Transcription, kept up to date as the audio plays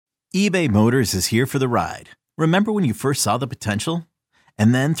eBay Motors is here for the ride. Remember when you first saw the potential?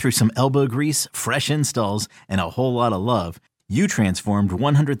 And then through some elbow grease, fresh installs, and a whole lot of love, you transformed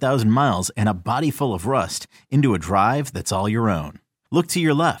 100,000 miles and a body full of rust into a drive that's all your own. Look to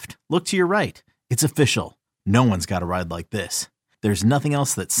your left. Look to your right. It's official. No one's got a ride like this. There's nothing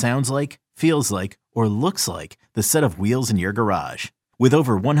else that sounds like, feels like, or looks like the set of wheels in your garage. With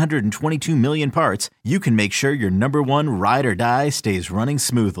over 122 million parts, you can make sure your number one ride or die stays running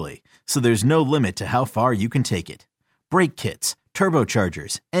smoothly. So there's no limit to how far you can take it. Brake kits,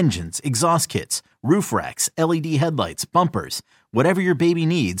 turbochargers, engines, exhaust kits, roof racks, LED headlights, bumpers, whatever your baby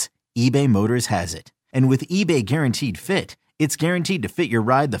needs, eBay Motors has it. And with eBay Guaranteed Fit, it's guaranteed to fit your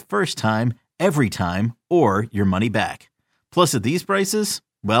ride the first time, every time, or your money back. Plus at these prices,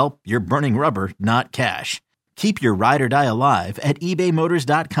 well, you're burning rubber, not cash. Keep your ride or die alive at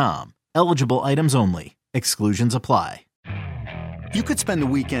ebaymotors.com. Eligible items only. Exclusions apply. You could spend the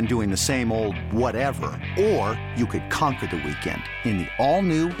weekend doing the same old whatever, or you could conquer the weekend in the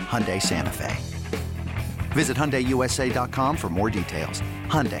all-new Hyundai Santa Fe. Visit HyundaiUSA.com for more details.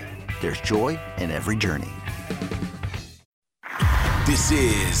 Hyundai, there's joy in every journey. This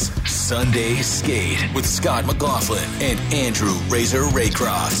is Sunday Skate with Scott McLaughlin and Andrew Razor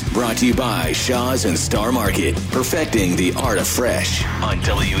Raycroft. Brought to you by Shaw's and Star Market. Perfecting the art of fresh on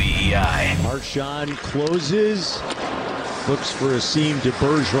WEEI. Marchand closes. Looks for a seam to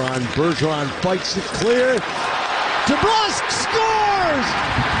Bergeron. Bergeron fights it clear. DeBrusk scores!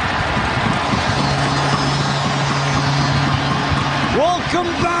 Welcome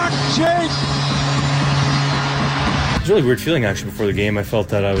back, Jake! It was a really weird feeling, actually, before the game. I felt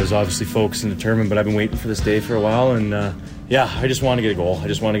that I was obviously focused and determined, but I've been waiting for this day for a while, and I just wanted to get a goal. I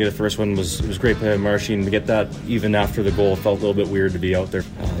just wanted to get the first one. It was great play by Marshy, and to get that even after the goal, it felt a little bit weird to be out there.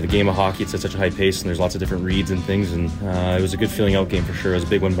 The game of hockey, it's at such a high pace, and there's lots of different reads and things, and it was a good feeling out game for sure. It was a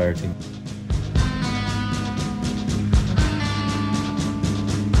big win by our team.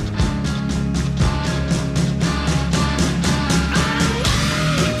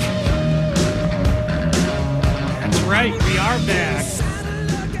 We are back.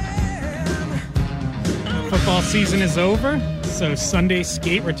 Football season is over, so Sunday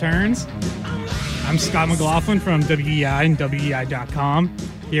Skate returns. I'm Scott McLaughlin from WEI and WEI.com,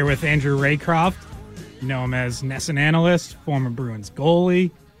 here with Andrew Raycroft. You know him as Nesson analyst, former Bruins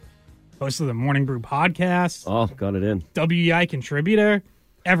goalie, host of the Morning Brew podcast. Oh, got it in. WEI contributor,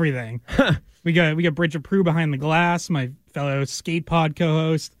 everything. we got Bridget Prue behind the glass, my fellow skate pod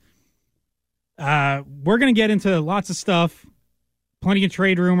co-host. We're going to get into lots of stuff. Plenty of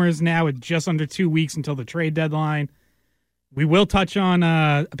trade rumors now with just under 2 weeks until the trade deadline. We will touch on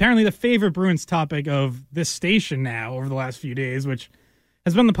apparently the favorite Bruins topic of this station now over the last few days, which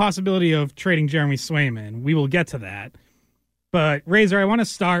has been the possibility of trading Jeremy Swayman. We will get to that. But, Razor, I want to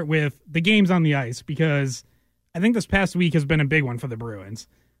start with the games on the ice because I think this past week has been a big one for the Bruins.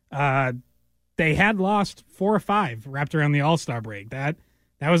 They had lost 4 or 5 wrapped around the All-Star break. That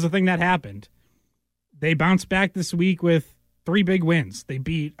was the thing that happened. They bounced back this week with 3 big wins. They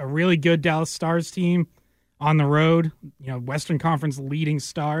beat a really good Dallas Stars team on the road, Western Conference leading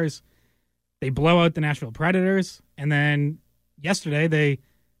Stars. They blow out the Nashville Predators. And then yesterday they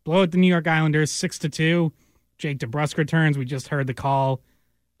blow out the New York Islanders 6-2. Jake DeBrusk returns. We just heard the call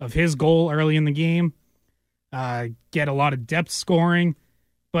of his goal early in the game. Get a lot of depth scoring.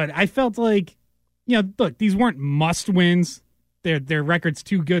 But I felt like, look, these weren't must wins. Their record's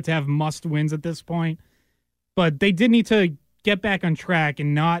too good to have must wins at this point. But they did need to get back on track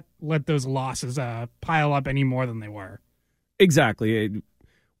and not let those losses pile up any more than they were. Exactly.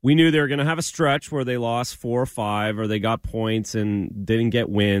 We knew they were going to have a stretch where they lost 4 or 5 or they got points and didn't get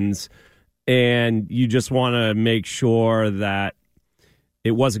wins. And you just want to make sure that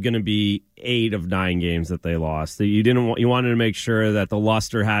it wasn't going to be 8 of 9 games that they lost. That you wanted to make sure that the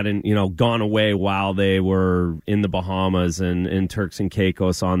luster hadn't, gone away while they were in the Bahamas and Turks and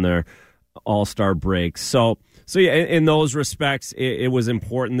Caicos on their All-Star breaks. So yeah, in those respects, it was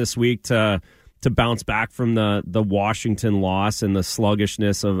important this week to bounce back from the Washington loss and the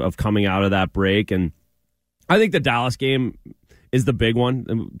sluggishness of coming out of that break. And I think the Dallas game is the big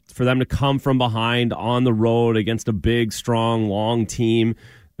one. For them to come from behind on the road against a big, strong, long team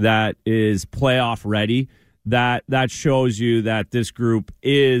that is playoff ready, that shows you that this group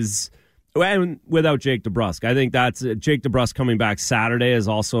is, and without Jake DeBrusk. I think that's Jake DeBrusk coming back Saturday is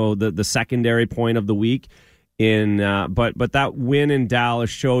also the secondary point of the week. But that win in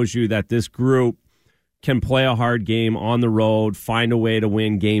Dallas shows you that this group can play a hard game on the road, find a way to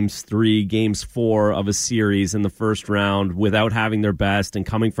win games 3, games 4 of a series in the first round without having their best and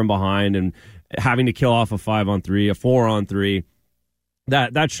coming from behind and having to kill off a 5-on-3, a 4-on-3.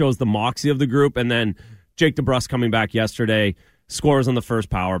 that shows the moxie of the group. And then Jake DeBrusk coming back yesterday, scores on the first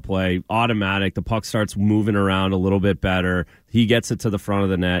power play, automatic. The puck starts moving around a little bit better. He gets it to the front of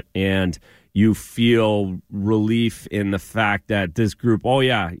the net, and you feel relief in the fact that this group, oh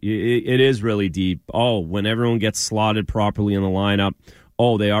yeah, it is really deep. Oh, when everyone gets slotted properly in the lineup,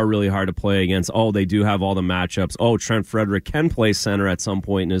 oh, they are really hard to play against. Oh, they do have all the matchups. Oh, Trent Frederick can play center at some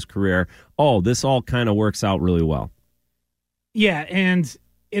point in his career. Oh, this all kind of works out really well. Yeah, and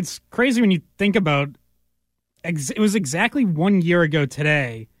it's crazy when you think about it was exactly 1 year ago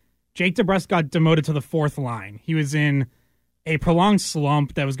today, Jake DeBrusk got demoted to the fourth line. He was in a prolonged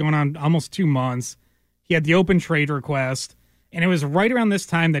slump that was going on almost 2 months. He had the open trade request, and it was right around this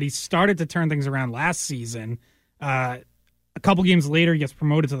time that he started to turn things around last season. A couple games later, he gets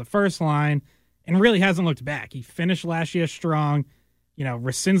promoted to the first line and really hasn't looked back. He finished last year strong,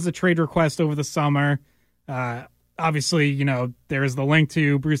 rescinds the trade request over the summer. Obviously, there is the link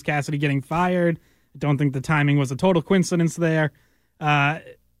to Bruce Cassidy getting fired. I don't think the timing was a total coincidence there.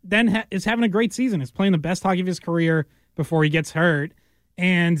 Then is having a great season. Is playing the best hockey of his career before he gets hurt.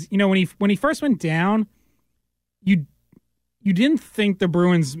 And, when he first went down, you didn't think the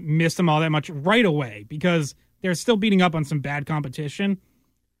Bruins missed him all that much right away because they're still beating up on some bad competition.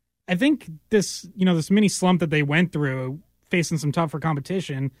 I think this mini slump that they went through, facing some tougher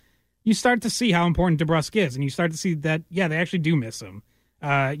competition, you start to see how important DeBrusk is, and you start to see that, yeah, they actually do miss him.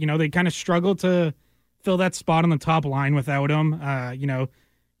 They kind of struggle to fill that spot on the top line without him.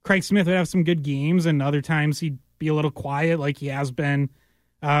 Craig Smith would have some good games, and other times he'd be a little quiet like he has been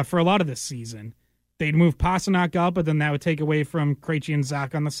for a lot of this season. They'd move Pasternak up, but then that would take away from Krejci and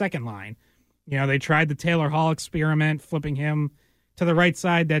Zach on the second line. They tried the Taylor Hall experiment, flipping him to the right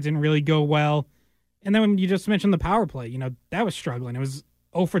side. That didn't really go well. And then when you just mentioned the power play, that was struggling. It was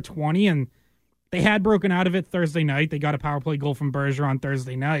 0 for 20, and they had broken out of it Thursday night. They got a power play goal from Bergeron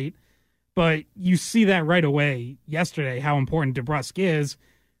Thursday night. But you see that right away yesterday, how important DeBrusk is,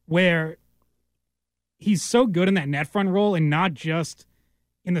 where he's so good in that net front role, and not just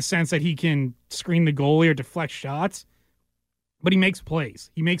in the sense that he can screen the goalie or deflect shots, but he makes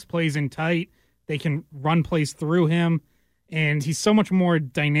plays. He makes plays in tight. They can run plays through him, and he's so much more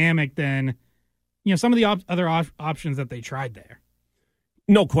dynamic than some of the other options that they tried there.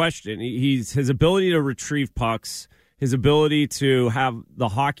 No question. His ability to retrieve pucks, his ability to have the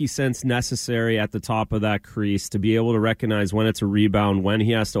hockey sense necessary at the top of that crease, to be able to recognize when it's a rebound, when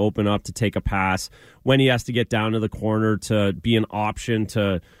he has to open up to take a pass, when he has to get down to the corner to be an option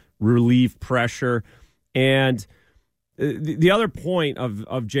to relieve pressure. And the other point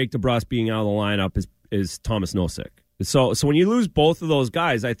of Jake DeBrusk being out of the lineup is Thomas Nosek. So when you lose both of those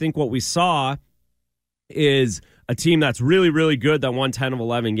guys, I think what we saw is a team that's really, really good that won 10 of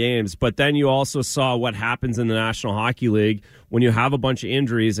 11 games. But then you also saw what happens in the National Hockey League when you have a bunch of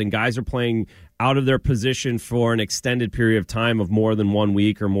injuries and guys are playing out of their position for an extended period of time of more than 1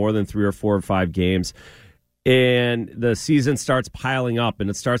 week or more than 3 or 4 or 5 games. And the season starts piling up and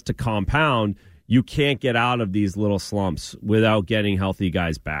it starts to compound. You can't get out of these little slumps without getting healthy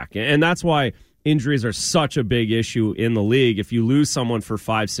guys back. And that's why injuries are such a big issue in the league. If you lose someone for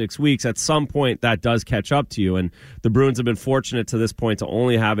 5-6 weeks, at some point that does catch up to you. And the Bruins have been fortunate to this point to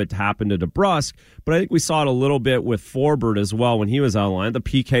only have it happen to DeBrusk. But I think we saw it a little bit with Forbert as well when he was outlined. The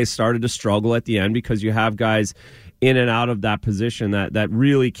PK started to struggle at the end because you have guys in and out of that position that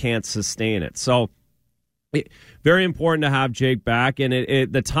really can't sustain it. So very important to have Jake back. And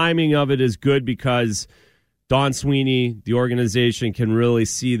the timing of it is good because Don Sweeney, the organization, can really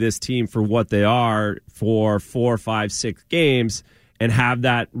see this team for what they are for 4, 5, 6 games and have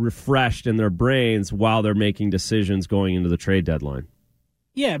that refreshed in their brains while they're making decisions going into the trade deadline.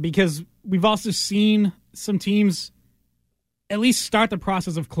 Yeah, because we've also seen some teams at least start the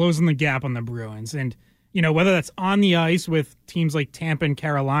process of closing the gap on the Bruins. And, whether that's on the ice with teams like Tampa and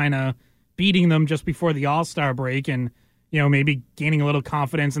Carolina beating them just before the All-Star break and, maybe gaining a little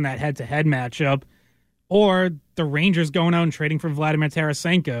confidence in that head-to-head matchup, or the Rangers going out and trading for Vladimir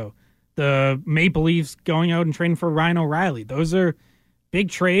Tarasenko, the Maple Leafs going out and trading for Ryan O'Reilly. Those are big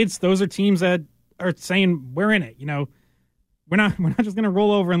trades. Those are teams that are saying, we're in it. We're not just going to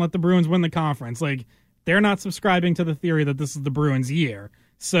roll over and let the Bruins win the conference. Like, they're not subscribing to the theory that this is the Bruins' year.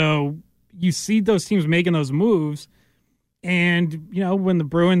 So you see those teams making those moves, and, when the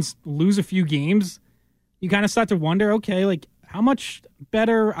Bruins lose a few games, you kind of start to wonder, okay, like, how much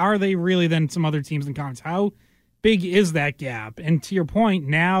better are they really than some other teams in conference? How big is that gap? And to your point,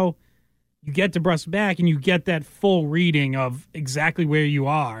 now you get DeBrusk back and you get that full reading of exactly where you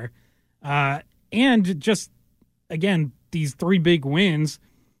are. And just, again, these 3 big wins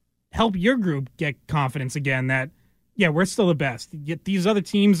help your group get confidence again that, yeah, we're still the best. Yet these other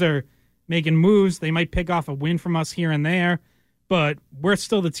teams are making moves. They might pick off a win from us here and there, but we're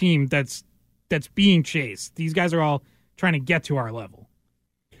still the team that's being chased. These guys are all trying to get to our level.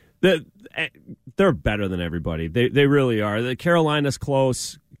 They're better than everybody. They really are. The Carolina's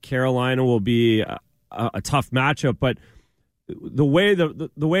close. Carolina will be a tough matchup, but the way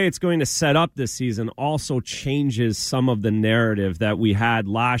it's going to set up this season also changes some of the narrative that we had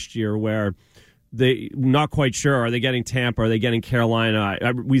last year, where they not quite sure, are they getting Tampa, are they getting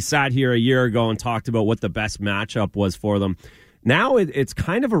Carolina? We sat here a year ago and talked about what the best matchup was for them. Now it's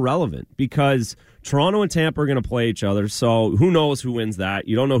kind of irrelevant because Toronto and Tampa are going to play each other, so who knows who wins that?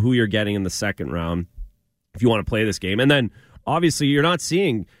 You don't know who you're getting in the second round if you want to play this game. And then obviously you're not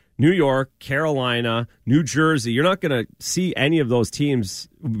seeing New York, Carolina, New Jersey. You're not going to see any of those teams.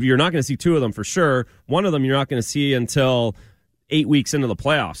 You're not going to see two of them for sure. One of them you're not going to see until 8 weeks into the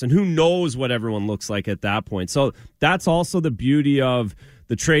playoffs. And who knows what everyone looks like at that point. So that's also the beauty of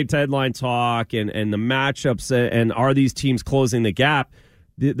the trade deadline talk and the matchups and are these teams closing the gap.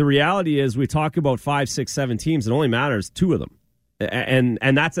 The reality is we talk about 5, 6, 7 teams. It only matters 2 of them.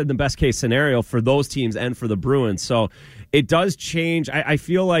 And that's in the best case scenario for those teams and for the Bruins. So it does change. I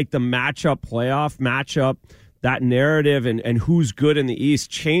feel like the playoff matchup, that narrative and who's good in the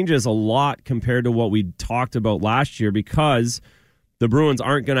East changes a lot compared to what we talked about last year, because the Bruins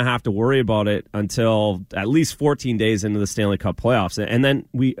aren't going to have to worry about it until at least 14 days into the Stanley Cup playoffs. And then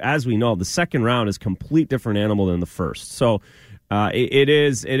as we know, the second round is a complete different animal than the first. So it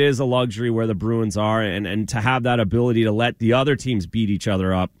is a luxury where the Bruins are, and to have that ability to let the other teams beat each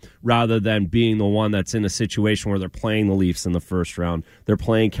other up rather than being the one that's in a situation where they're playing the Leafs in the first round, they're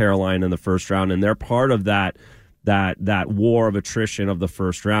playing Carolina in the first round, and they're part of that war of attrition of the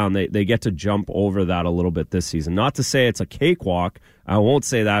first round. They get to jump over that a little bit this season. Not to say it's a cakewalk. I won't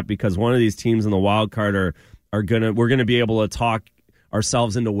say that, because one of these teams in the wild card we're gonna be able to talk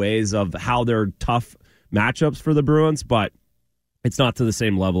ourselves into ways of how they're tough matchups for the Bruins, but it's not to the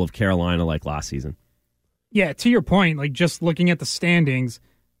same level of Carolina like last season. Yeah, to your point, like just looking at the standings,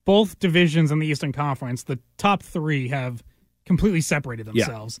 both divisions in the Eastern Conference, the top 3 have completely separated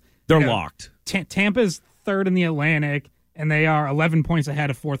themselves. Yeah, they're locked. Tampa's third in the Atlantic, and they are 11 points ahead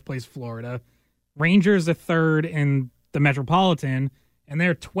of fourth place Florida. Rangers are third in the Metropolitan, and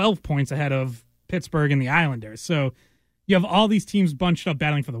they're 12 points ahead of Pittsburgh and the Islanders. So you have all these teams bunched up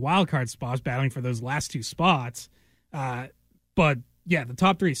battling for the wild card spots, battling for those last 2 spots. But yeah, the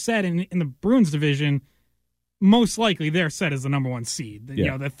top 3 is set. In the Bruins division, most likely they're set as the number 1 seed. Yeah.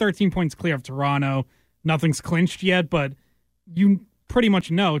 You know, they're 13 points clear of Toronto. Nothing's clinched yet, but you pretty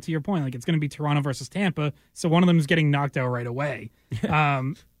much know, to your point, like it's going to be Toronto versus Tampa, so one of them is getting knocked out right away.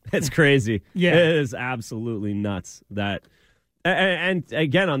 It's crazy. Yeah, it is absolutely nuts. And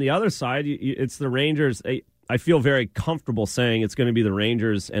again, on the other side, it's the Rangers. I feel very comfortable saying it's going to be the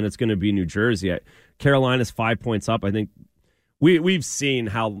Rangers and it's going to be New Jersey. Carolina's 5 points up. I think we've seen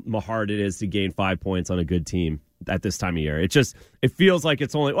how hard it is to gain 5 points on a good team at this time of year. It feels like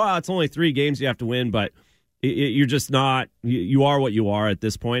it's only 3 games you have to win, but you're just not. You are what you are at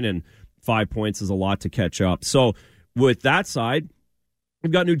this point, and 5 points is a lot to catch up. So with that side,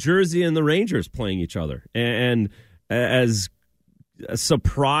 we've got New Jersey and the Rangers playing each other, and as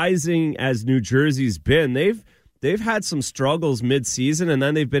surprising as New Jersey's been, they've had some struggles mid-season, and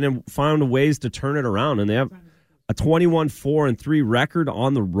then they've found ways to turn it around, and they have a 21-4-3 record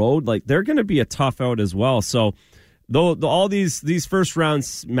on the road. Like, they're going to be a tough out as well. So all these first round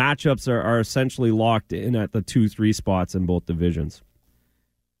matchups are essentially locked in at the 2-3 spots in both divisions.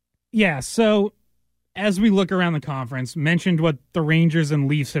 Yeah, so as we look around the conference, mentioned what the Rangers and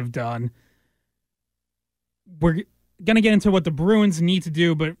Leafs have done. We're going to get into what the Bruins need to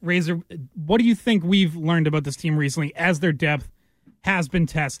do, but Razor, what do you think we've learned about this team recently as their depth has been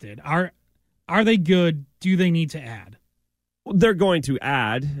tested? Are they good? Do they need to add? They're going to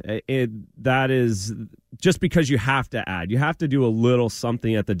add. That is just because you have to add. You have to do a little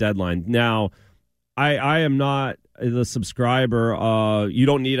something at the deadline. Now, I am not the subscriber. You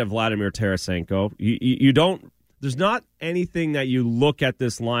don't need a Vladimir Tarasenko. You don't. There's not anything that you look at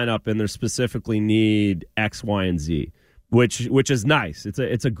this lineup and they specifically need X, Y, and Z, which is nice.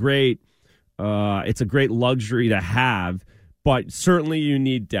 It's a great luxury to have. But certainly you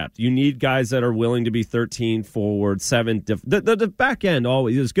need depth. You need guys that are willing to be 13 forward, 7. The back end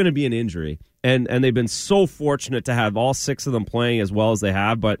always is going to be an injury, and they've been so fortunate to have all 6 of them playing as well as they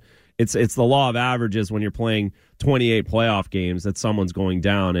have. But it's the law of averages when you're playing 28 playoff games that someone's going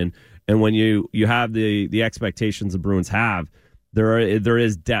down, and when you have the expectations the Bruins have, there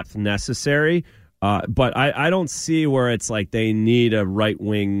is depth necessary. But I don't see where it's like they need a right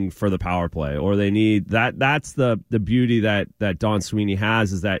wing for the power play, or they need that. That's the beauty that Don Sweeney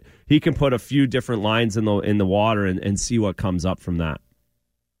has, is that he can put a few different lines in the water and see what comes up from that.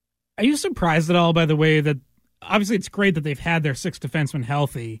 Are you surprised at all by the way that obviously it's great that they've had their 6 defensemen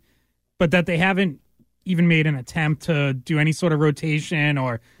healthy, but that they haven't even made an attempt to do any sort of rotation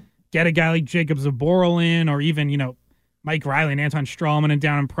or get a guy like Jacob Zaboral in, or even, Mike Riley and Anton Strawman and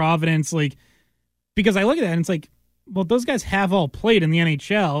down in Providence? Like, because I look at that and it's like, well, those guys have all played in the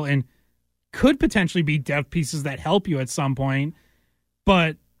NHL and could potentially be depth pieces that help you at some point.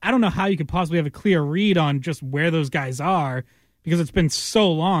 But I don't know how you could possibly have a clear read on just where those guys are, because it's been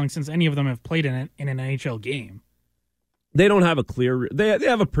so long since any of them have played in an NHL game. They don't have a clear. They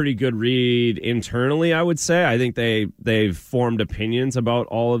have a pretty good read internally, I would say. I think they've formed opinions about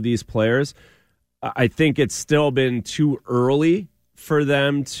all of these players. I think it's still been too early for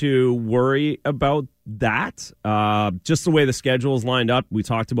them to worry about that. Just the way the schedule is lined up. We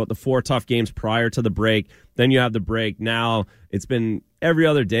talked about the 4 tough games prior to the break. Then you have the break. Now it's been every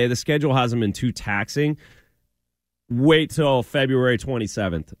other day. The schedule hasn't been too taxing. Wait till February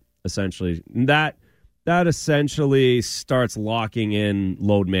 27th, essentially. That essentially starts locking in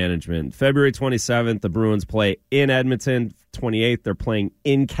load management. February 27th, the Bruins play in Edmonton. 28th, they're playing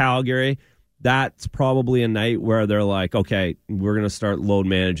in Calgary. That's probably a night where they're like, okay, we're going to start load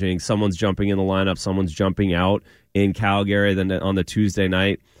managing. Someone's jumping in the lineup. Someone's jumping out in Calgary then on the Tuesday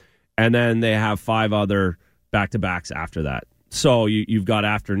night. And then they have 5 other back-to-backs after that. So you've got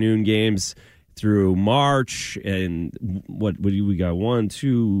afternoon games through March, and what do we got? 1,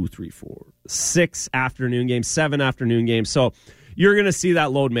 2, 3, 4, 6 afternoon games, 7 afternoon games. So you're going to see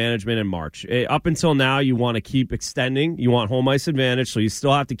that load management in March. Up until now, you want to keep extending. You want home ice advantage, so you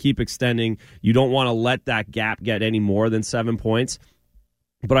still have to keep extending. You don't want to let that gap get any more than 7 points.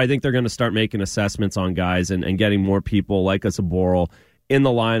 But I think they're going to start making assessments on guys and getting more people like a Zaboral in the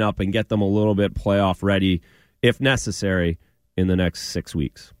lineup and get them a little bit playoff ready, if necessary, in the next 6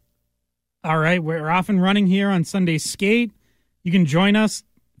 weeks. All right, we're off and running here on Sunday Skate. You can join us.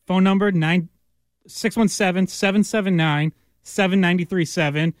 Phone number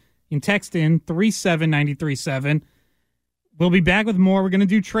 617-779-7937. You can text in 37937. We'll be back with more. We're going to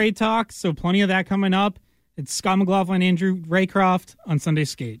do trade talk, so plenty of that coming up. It's Scott McLaughlin, Andrew Raycroft on Sunday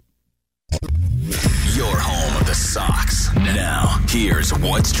Skate. Your home of the Sox. Now, here's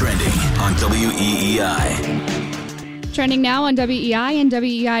what's trending on WEEI. Trending now on WEI and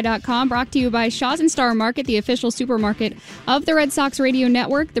WEI.com, brought to you by Shaw's and Star Market, the official supermarket of the Red Sox radio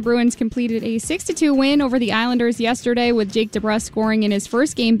network. The Bruins completed a 6-2 win over the Islanders yesterday, with Jake DeBrusk scoring in his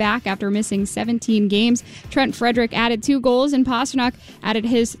first game back after missing 17 games. Trent Frederick added 2 goals, and Pasternak added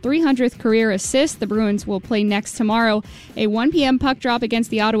his 300th career assist. The Bruins will play next tomorrow, a 1 p.m. puck drop against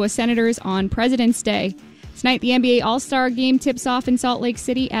the Ottawa Senators on President's Day. Tonight, the NBA All-Star Game tips off in Salt Lake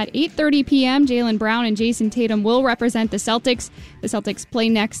City at 8:30 p.m. Jaylen Brown and Jason Tatum will represent the Celtics. The Celtics play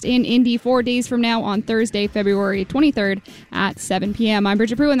next in Indy 4 days from now on Thursday, February 23rd at 7 p.m. I'm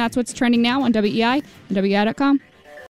Bridget Prue, and that's what's trending now on WEI and WEI.com.